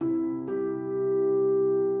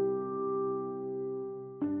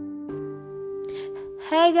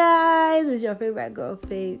Hey guys, it's your favorite girl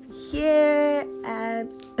Faith here, and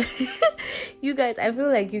you guys, I feel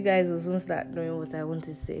like you guys will soon start knowing what I want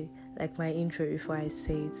to say, like my intro before I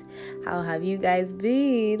say it. How have you guys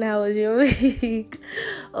been? How was your week?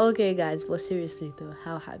 Okay guys, but seriously though,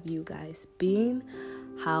 how have you guys been?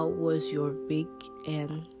 How was your week?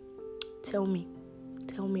 And tell me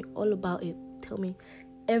all about it. Tell me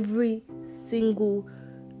every single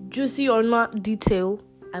juicy or not detail.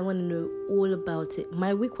 I want to know all about it.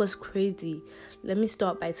 My week was crazy. Let me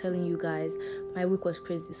start by telling you guys, my week was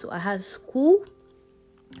crazy. So I had school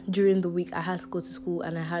during the week. I had to go to school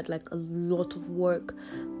and I had like a lot of work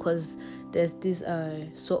because there's this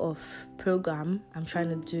sort of program I'm trying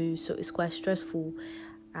to do. So it's quite stressful,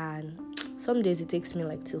 and some days it takes me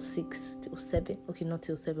like till 7. Okay, not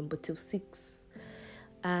till 7, but till 6.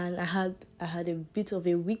 And I had a bit of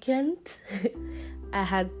a weekend. I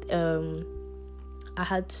had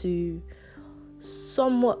to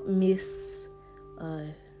somewhat miss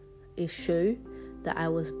a show that I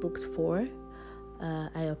was booked for.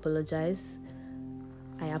 I apologized,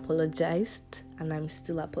 and I'm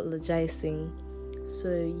still apologizing.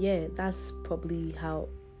 So yeah, that's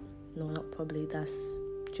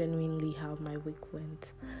genuinely how my week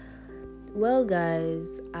went. Well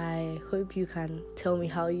guys, I hope you can tell me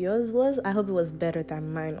how yours was. I hope it was better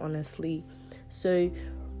than mine, honestly. So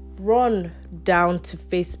run down to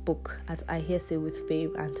Facebook at I Hearsay with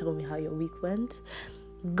Fave and tell me how your week went.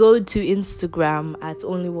 Go to Instagram at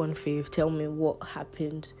Only1Fave. Tell me what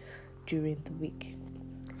happened during the week.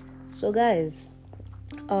 So guys,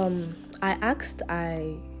 I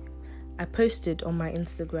posted on my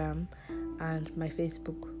Instagram and my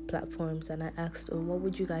Facebook platforms, and I asked, what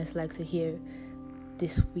would you guys like to hear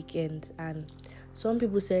this weekend? And some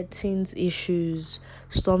people said teens issues,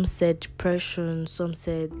 some said depression, some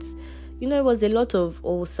said, it was a lot of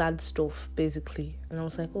all sad stuff, basically. And I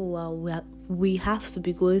was like, oh, wow, we have to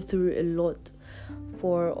be going through a lot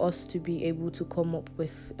for us to be able to come up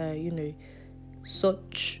with,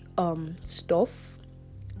 such stuff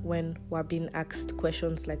when we're being asked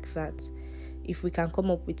questions like that. If we can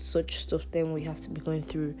come up with such stuff, then we have to be going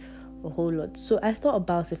through a whole lot. So I thought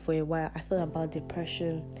about it for a while. I thought about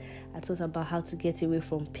depression. I thought about how to get away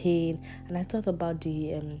from pain, and I thought about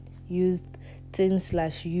the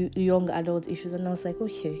teen/young adult issues. And I was like,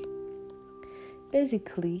 okay,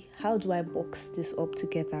 basically, how do I box this up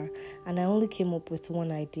together? And I only came up with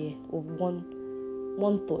one idea or one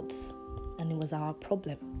thought, and it was our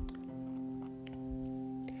problem.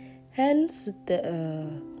 Hence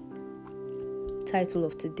the title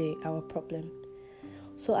of today, Our Problem.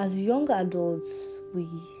 So as young adults, we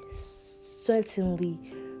certainly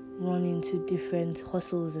run into different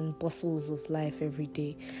hustles and bustles of life every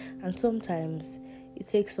day, and sometimes it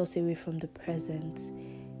takes us away from the present.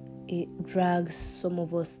 It drags some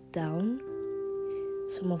of us down.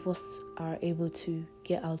 Some of us are able to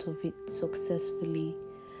get out of it successfully,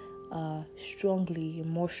 strongly,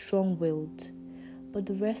 more strong-willed, but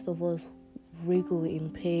the rest of us wriggle in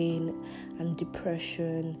pain and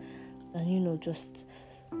depression and just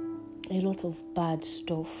a lot of bad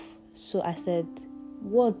stuff. So I said,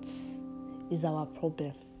 what is our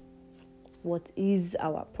problem? What is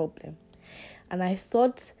our problem? And I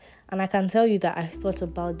thought, and I can tell you that I thought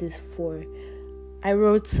about this I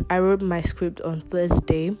wrote my script on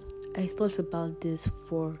Thursday. I thought about this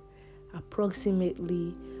for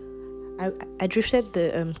approximately, I drifted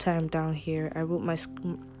the time down here.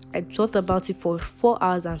 I thought about it for 4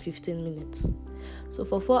 hours and 15 minutes. So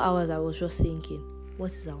for 4 hours, I was just thinking,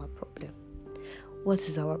 what is our problem? What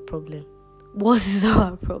is our problem? What is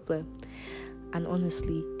our problem? And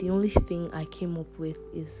honestly, the only thing I came up with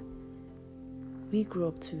is we grew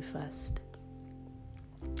up too fast.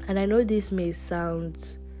 And I know this may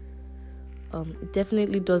sound, it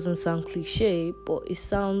definitely doesn't sound cliche, but it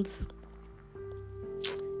sounds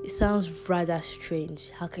rather strange.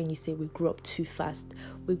 How can you say we grew up too fast?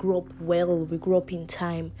 We grew up well, we grew up in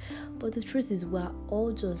time. But the truth is, we're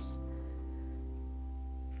all just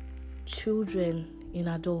children in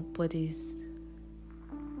adult bodies.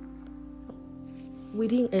 We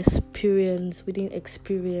didn't experience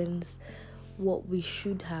what we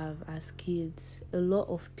should have as kids. A lot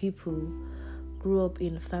of people grew up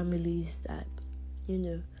in families that,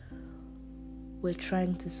 were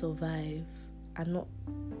trying to survive. I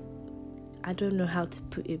don't know how to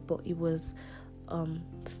put it, but it was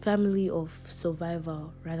family of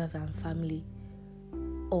survival rather than family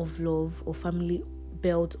of love or family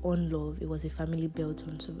built on love. It was a family built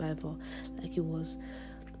on survival. Like it was,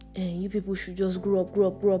 you people should just grow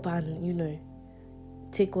up and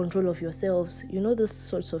take control of yourselves, those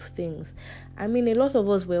sorts of things. I mean, a lot of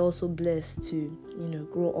us were also blessed to,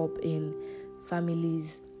 grow up in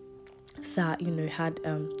families that, had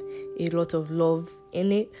a lot of love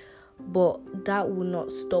in it. But that will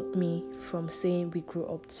not stop me from saying we grew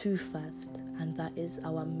up too fast, and that is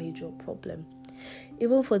our major problem.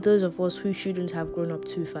 Even for those of us who shouldn't have grown up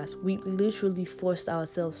too fast, we literally forced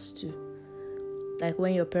ourselves to. Like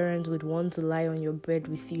when your parents would want to lie on your bed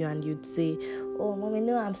with you and you'd say, "Oh, mommy,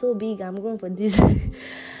 no, I'm so big, I'm grown for this.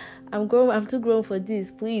 I'm too grown for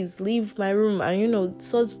this. Please leave my room." And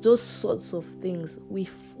those sorts of things. We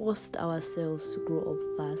forced ourselves to grow up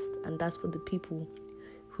fast, and that's for the people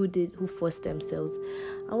who forced themselves.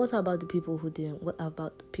 And what about the people who didn't? What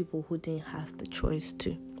about the people who didn't have the choice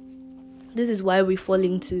to? This is why we fall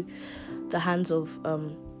into the hands of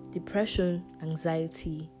depression,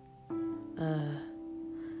 anxiety,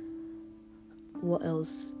 what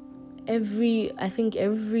else? Every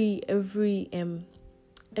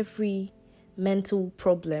mental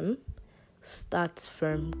problem starts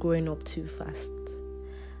from growing up too fast.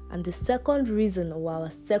 And the second reason, or our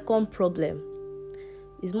second problem,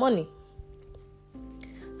 is money.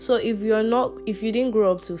 So if you didn't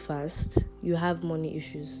grow up too fast, you have money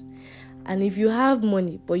issues. And if you have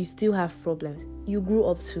money but you still have problems, you grew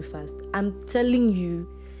up too fast. I'm telling you,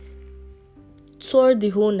 tour the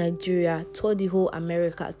whole Nigeria, tour the whole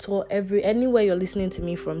America, tour anywhere you're listening to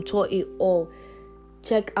me from, tour it all.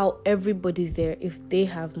 Check out everybody there. If they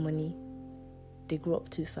have money, they grow up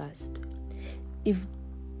too fast. If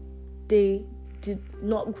they did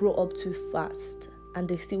not grow up too fast and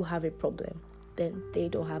they still have a problem, then they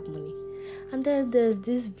don't have money. And then there's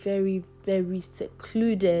this very, very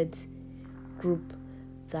secluded group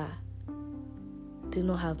that do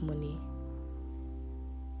not have money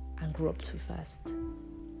and grew up too fast,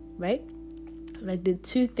 right? Like the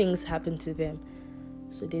two things happened to them.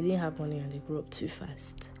 So they didn't have money and they grew up too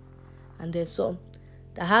fast. And there's some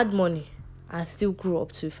that had money and still grew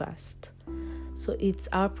up too fast. So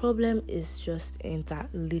our problem is just in that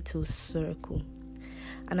little circle.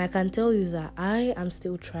 And I can tell you that I am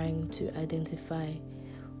still trying to identify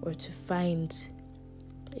or to find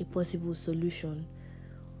a possible solution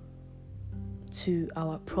to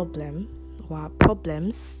our problem or our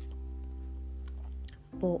problems.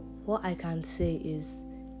 But what I can say is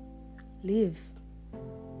live.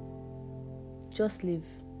 Just live.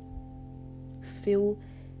 Feel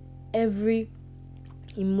every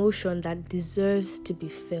emotion that deserves to be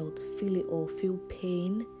felt. Feel it all. Feel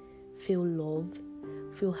pain. Feel love.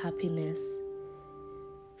 Feel happiness.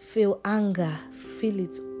 Feel anger. Feel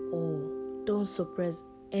it all. Don't suppress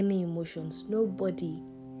any emotions. Nobody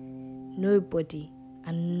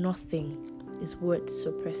and nothing is worth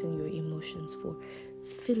suppressing your emotions for.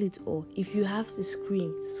 Feel it all. If you have to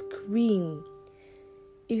scream, scream.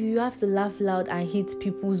 If you have to laugh loud and hit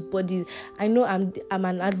people's bodies, I know I'm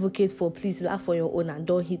an advocate for please laugh on your own and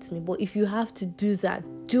don't hit me. But if you have to do that,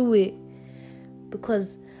 do it.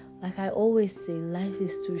 Because like I always say, life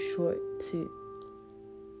is too short to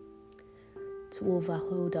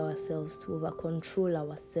overhold ourselves, to over control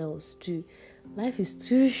ourselves. Life is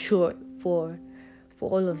too short for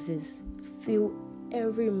all of this. Feel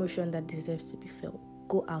every emotion that deserves to be felt.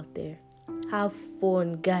 Go out there. Have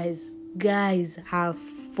fun, guys. Guys, have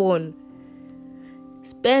fun.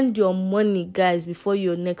 Spend your money, guys, before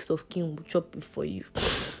your next of kin will chop before you.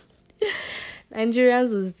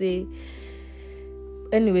 Nigerians will say.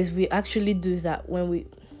 Anyways, we actually do that when we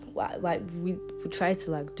try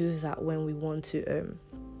to do that when we want to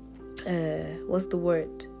what's the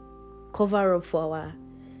word? Cover up for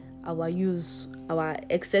our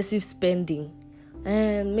excessive spending.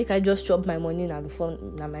 And make I just chop my money now before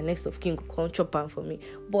my next of kin can't chop am for me.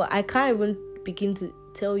 But I can't even begin to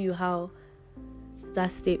tell you how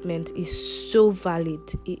that statement is so valid.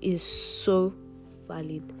 It is so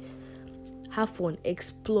valid. Have fun,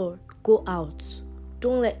 explore, go out.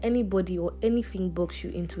 Don't let anybody or anything box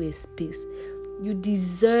you into a space. You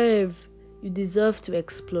deserve to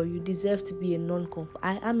explore. You deserve to be a non-conformer.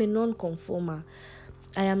 I am a non-conformer.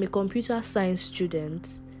 I am a computer science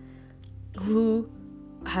student who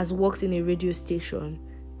has worked in a radio station,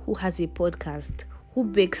 who has a podcast, who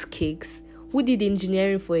bakes cakes, who did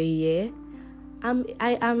engineering for a year.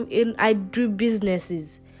 I do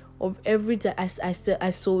businesses of every time. I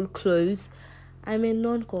sold clothes. I'm a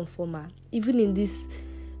non-conformer. Even in this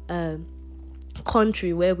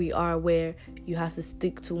country where we are, where you have to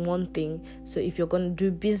stick to one thing. So if you're going to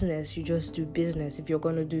do business, you just do business. If you're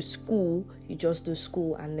going to do school, you just do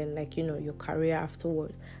school, and then your career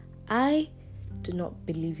afterwards. I do not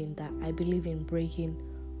believe in that. I believe in breaking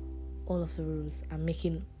all of the rules and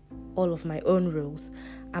making all of my own rules.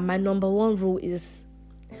 And my number one rule is,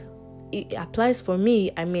 it applies for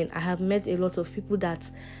me. I mean, I have met a lot of people that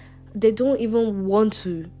they don't even want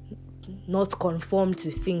to not conform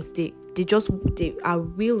to things. They are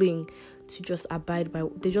willing to just abide by.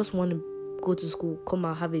 They just want to go to school, come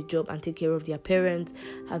out, have a job, and take care of their parents,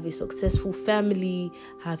 have a successful family,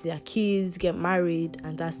 have their kids, get married,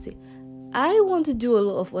 and that's it. I want to do a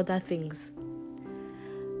lot of other things.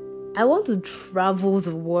 I want to travel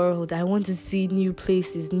the world. I want to see new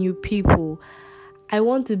places, new people. I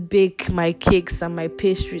want to bake my cakes and my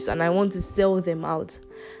pastries, and I want to sell them out.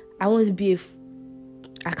 I want to be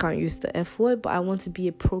I can't use the F word, but I want to be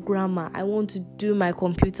a programmer. I want to do my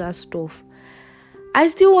computer stuff. I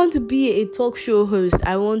still want to be a talk show host.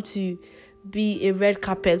 I want to be a red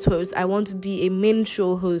carpet host. I want to be a main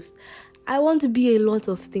show host. I want to be a lot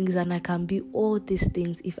of things, and I can be all these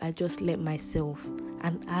things if I just let myself.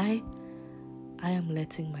 And I am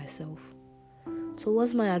letting myself. So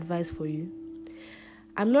what's my advice for you?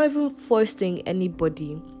 I'm not even forcing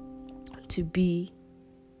anybody to be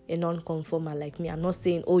a non-conformer like me. I'm not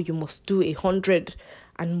saying, oh, you must do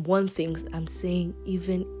 101 things. I'm saying,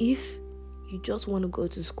 even if you just want to go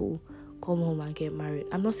to school, come home and get married.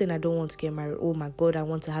 I'm not saying I don't want to get married. Oh my God, I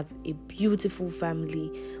want to have a beautiful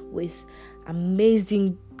family with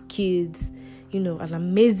amazing kids, an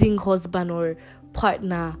amazing husband or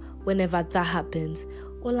partner whenever that happens.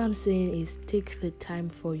 All I'm saying is take the time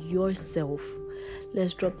for yourself.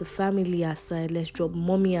 Let's drop the family aside. Let's drop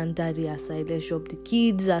mommy and daddy aside. Let's drop the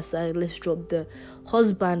kids aside. Let's drop the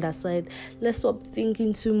husband aside. Let's stop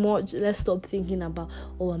thinking too much. Let's stop thinking about,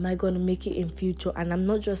 oh, am I going to make it in future? And I'm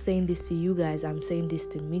not just saying this to you guys. I'm saying this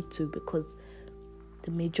to me too, because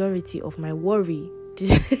the majority of my worry.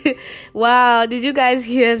 Wow, did you guys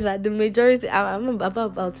hear that? The majority. I'm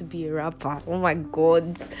about to be a rapper. Oh my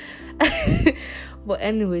God. But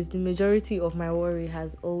anyways, the majority of my worry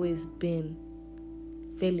has always been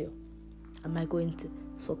failure. Am I going to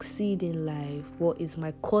succeed in life? What is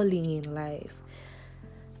my calling in life?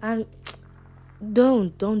 And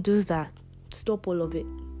don't do that. Stop all of it.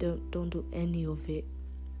 Don't do any of it.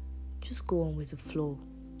 Just go on with the flow.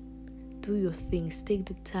 Do your things. Take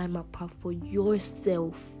the time apart for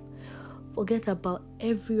yourself. Forget about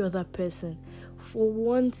every other person. For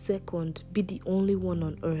 1 second, be the only one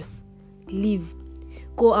on earth. Leave.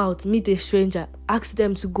 Go out, meet a stranger, ask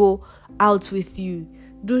them to go out with you.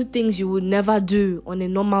 Do things you would never do on a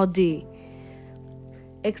normal day.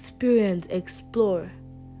 Experience, explore.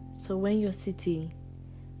 So when you're sitting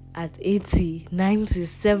at 80, 90,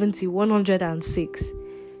 70, 106,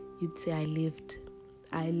 you'd say, I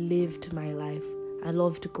lived my life. I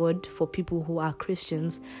loved God. For people who are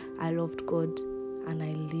Christians, I loved God and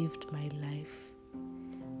I lived my life.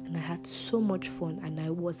 And I had so much fun and I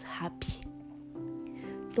was happy.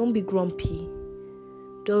 Don't be grumpy.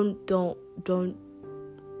 Don't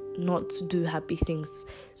not do happy things.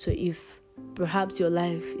 So if perhaps your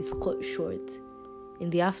life is cut short, in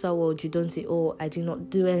the afterworld you don't say, oh, I did not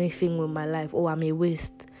do anything with my life, oh, I'm a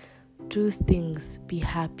waste. Do things, be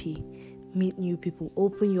happy, meet new people,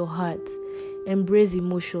 open your heart, embrace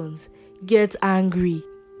emotions, get angry,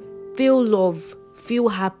 feel love, feel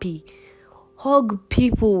happy, hug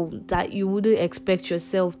people that you wouldn't expect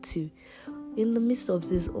yourself to. In the midst of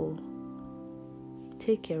this all,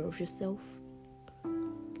 take care of yourself.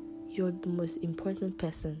 You're the most important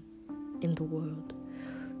person in the world.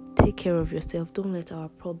 Take care of yourself. Don't let our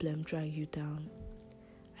problem drag you down.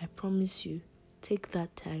 I promise you, take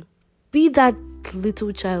that time. Be that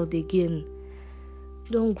little child again.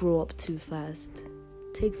 Don't grow up too fast.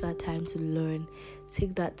 Take that time to learn.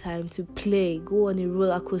 Take that time to play. Go on a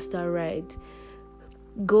roller coaster ride.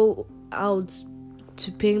 Go out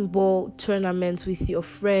to paintball tournaments with your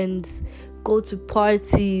friends. Go to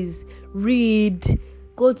parties. Read.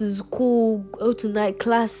 Go to school. Go to night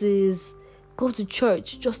classes. Go to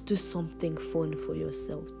church. Just do something fun for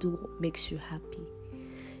yourself. Do what makes you happy.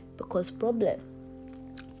 Because problem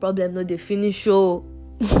no dey finish.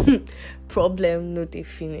 Problem no dey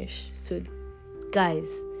finish. So guys,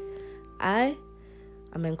 I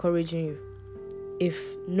am encouraging you.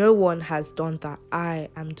 If no one has done that, I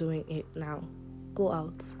am doing it now. Go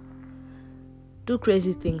out. Do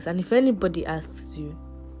crazy things. And if anybody asks you,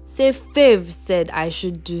 say, Fav said I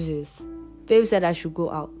should do this. Fav said I should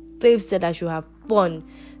go out. Fav said I should have fun.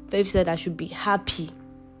 Fav said I should be happy.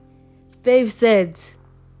 Fav said,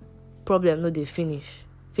 problem no dey finish.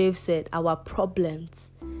 Fav said our problems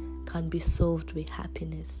can be solved with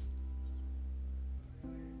happiness.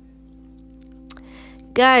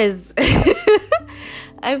 Guys,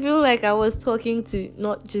 I feel like I was talking to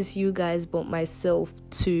not just you guys, but myself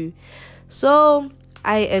too. So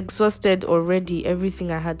I exhausted already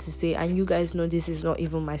everything I had to say, and you guys know this is not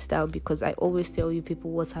even my style, because I always tell you people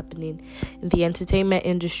what's happening in the entertainment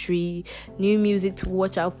industry, new music to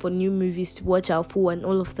watch out for, new movies to watch out for, and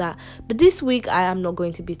all of that. But this week I am not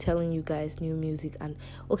going to be telling you guys new music. And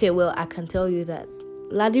okay, well, I can tell you that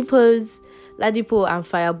Ladipo and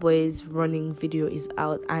Fireboy's running video is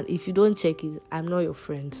out, and if you don't check it, I'm not your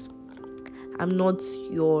friend. I'm not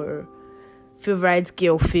your favorite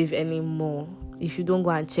girl fave anymore. If you don't go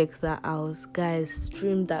and check that out, guys,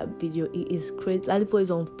 stream that video. It is great. Ladipo is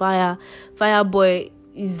on fire. Fireboy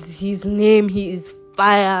is his name. He is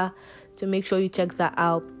fire. So make sure you check that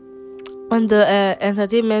out. On the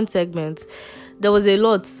entertainment segment, there was a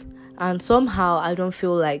lot, and somehow I don't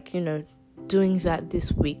feel like doing that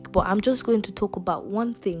this week. But I'm just going to talk about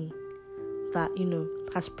one thing that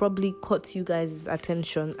has probably caught you guys'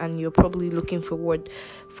 attention, and you're probably looking forward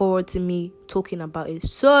to me talking about it.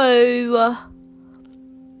 So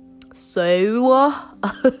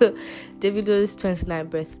Davido's 29th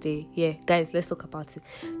birthday. Yeah, guys, let's talk about it.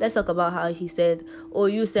 Let's talk about how he said, "Oh,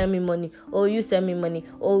 you send me money. Oh, you send me money.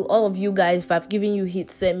 Oh, all of you guys, if I've given you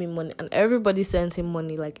hits, send me money." And everybody sent him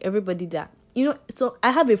money. Like, everybody that so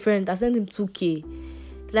I have a friend that sent him 2K.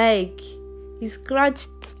 Like, he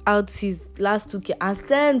scratched out his last 2K and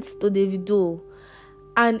sent to Davido.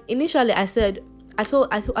 And initially I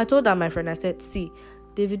told that my friend, I said, "See,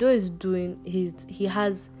 Davido is doing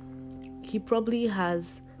he probably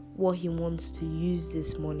has what he wants to use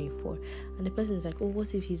this money for." And the person is like, "Oh,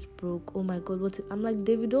 what if he's broke? Oh my God, what if?" I'm like,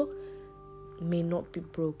 Davido may not be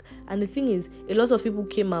broke. And the thing is, a lot of people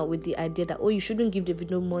came out with the idea that, "Oh, you shouldn't give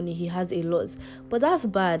Davido money, he has a lot." But that's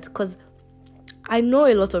bad, because I know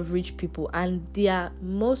a lot of rich people, and their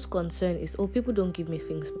most concern is, "Oh, people don't give me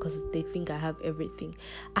things because they think I have everything."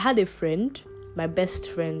 I had a friend, my best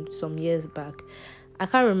friend, some years back. I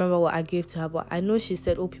can't remember what I gave to her, but I know she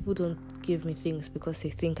said, "Oh, people don't give me things because they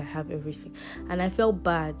think I have everything." And I felt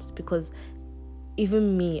bad, because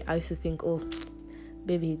even me, I used to think, "Oh,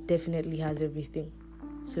 baby definitely has everything,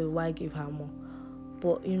 so why give her more?"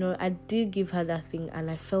 But I did give her that thing, and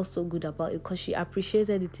I felt so good about it because she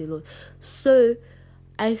appreciated it a lot. So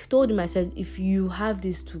I told him, I said, "If you have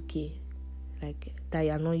this 2K, like, that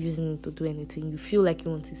you're not using it to do anything, you feel like you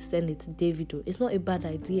want to send it to Davido, it's not a bad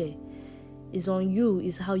idea. It's on you.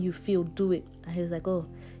 It's how you feel. Do it." And he's like, "Oh,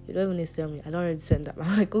 you don't even need to tell me. I don't already send that."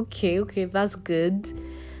 I'm like, okay, that's good.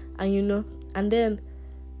 And and then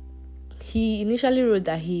he initially wrote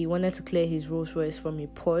that he wanted to clear his Rolls Royce from a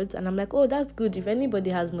port. And I'm like, "Oh, that's good. If anybody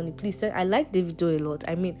has money, please send." I like Davido a lot.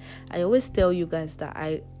 I mean, I always tell you guys that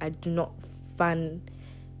I do not fan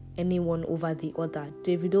anyone over the other.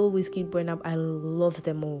 Davido, Whiskey, Burna, I love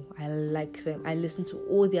them all. I like them. I listen to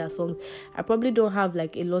all their songs. I probably don't have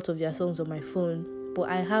like a lot of their songs on my phone, but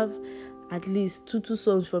I have at least two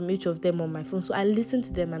songs from each of them on my phone. So I listen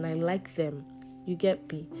to them and I like them. You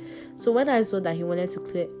get me? So when I saw that he wanted to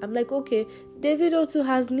clear, I'm like, okay, Davido too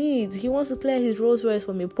has needs. He wants to clear his Rolls Royce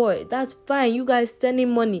from a port. That's fine. You guys send him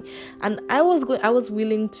money. And I was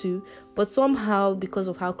willing to, but somehow, because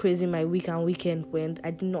of how crazy my weekend went, I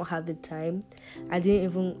did not have the time. I didn't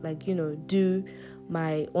even do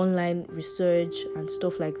my online research and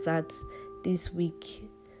stuff like that this week.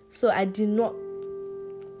 So I did not,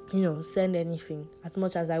 send anything as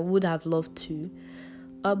much as I would have loved to.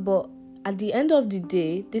 But at the end of the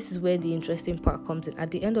day, this is where the interesting part comes in.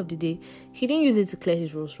 At the end of the day, he didn't use it to clear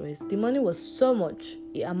his Rolls Royce. The money was so much,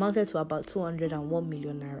 it amounted to about 201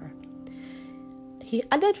 million naira. He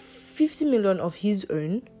added 50 million of his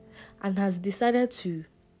own and has decided to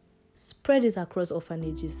spread it across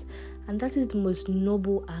orphanages. And that is the most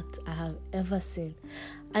noble act I have ever seen.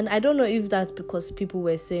 And I don't know if that's because people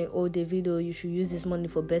were saying, "Oh, Davido, you should use this money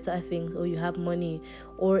for better things," or "You have money,"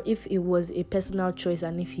 or if it was a personal choice.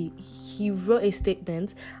 And if he wrote a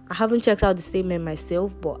statement, I haven't checked out the statement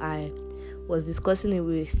myself, but I was discussing it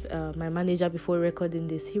with my manager before recording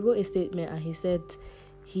this. He wrote a statement and he said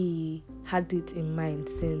he had it in mind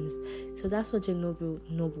since. So that's such a noble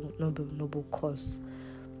cause.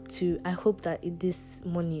 I hope that this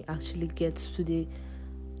money actually gets to the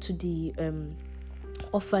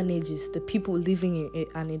orphanages, the people living in it,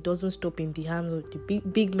 and it doesn't stop in the hands of the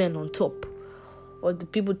big men on top, or the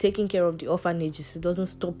people taking care of the orphanages. It doesn't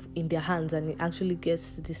stop in their hands, and it actually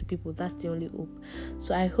gets to these people. That's the only hope.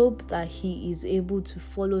 So I hope that he is able to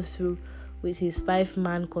follow through with his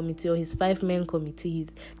 5-man committee or his 5-men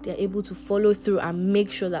committees. They're able to follow through and make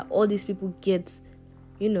sure that all these people get,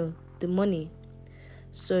 the money.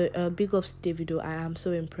 So big ups to Davido. I am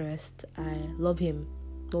so impressed. I love him.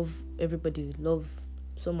 Love everybody. Love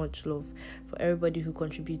so much love for everybody who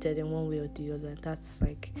contributed in one way or the other. That's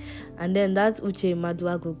like, and then that uche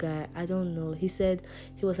maduagwu guy, I don't know, he said,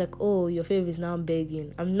 he was like, oh, your fave is now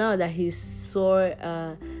begging. And now that he saw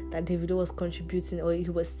that Davido was contributing, or he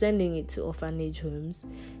was sending it to orphanage homes,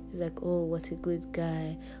 he's like, oh, what a good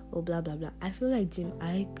guy, oh, blah blah blah. I feel like Jim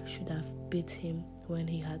Ike should have beat him when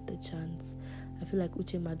he had the chance. I feel like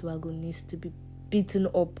uche maduagwu needs to be beaten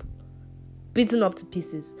up to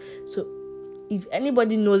pieces. So if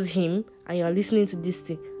anybody knows him and you're listening to this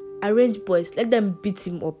thing, arrange boys, let them beat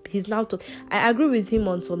him up. He's now I agree with him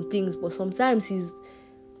on some things, but sometimes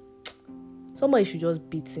somebody should just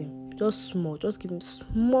beat him, just give him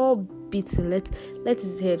small beating, let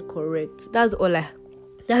his head correct. That's all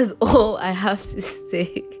I have to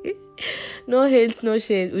say. No hate, no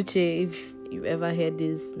shade, uche. If you ever heard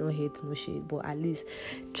this, no hate, no shade, but at least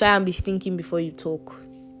try and be thinking before you talk.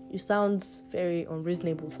 You sound very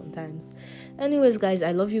unreasonable sometimes. Anyways, guys,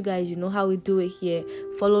 I love you guys. You know how we do it here.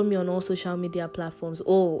 Follow me on all social media platforms.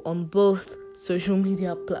 On both social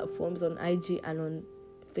media platforms, on IG and on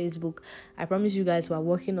Facebook. I promise you guys we're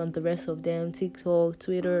working on the rest of them. TikTok,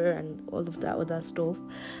 Twitter, and all of that other stuff.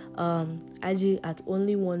 IG at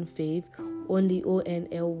only one fave. Only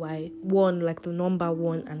ONLY 1, like the number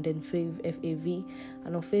 1, and then fave, FAV.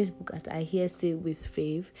 And on Facebook at I Hear Say with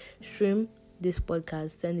Fave. Stream this podcast,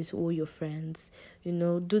 send it to all your friends.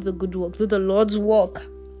 Do the good work, do the Lord's work.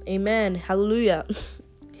 Amen. Hallelujah.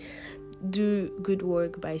 Do good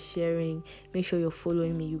work by sharing. Make sure you're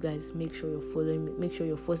following me, you guys. Make sure you're following me. Make sure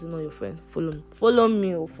you're forcing all your friends. Follow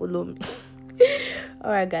me.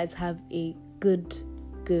 All right, guys, have a good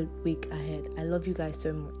week ahead. I love you guys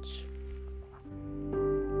so much.